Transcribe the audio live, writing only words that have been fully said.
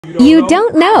You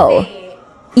don't know.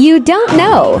 You don't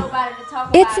know.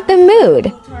 It's the mood.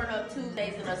 Turn up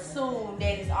Tuesdays and assume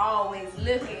that it's always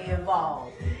liquor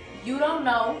involved. You don't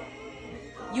know.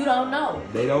 You don't know.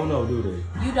 They don't know, do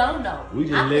they? You don't know. We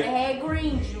just I could have had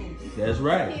green juice. That's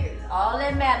right. All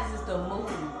that matters is the mood.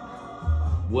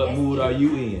 What mood are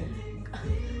you in?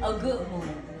 A good mood.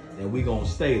 And we gonna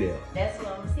stay there. That's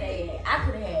what I'm saying. I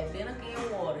could have had vinegar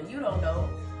and water. You don't know.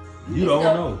 You don't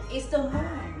know. It's the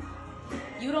mood.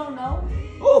 You don't know.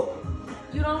 Ooh.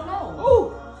 You don't know.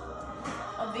 Ooh.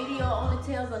 A video only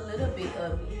tells a little bit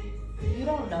of it. You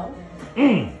don't know.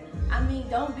 I mean,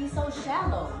 don't be so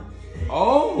shallow.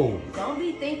 Oh. Don't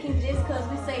be thinking just because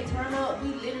we say turn up, we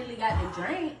literally got to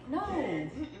drink. No.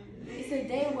 It's a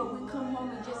day where we come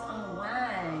home and just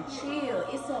unwind, chill.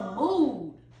 It's a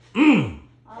mood.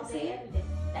 That's it.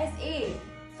 That's it.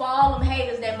 For all them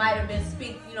haters that might have been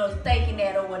thinking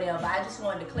that or whatever, I just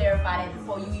wanted to clarify that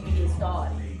before you even get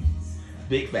started.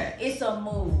 Big fact. It's a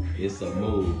mood. It's a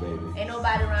mood, baby. Ain't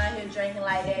nobody around here drinking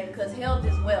like that because health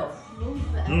is wealth.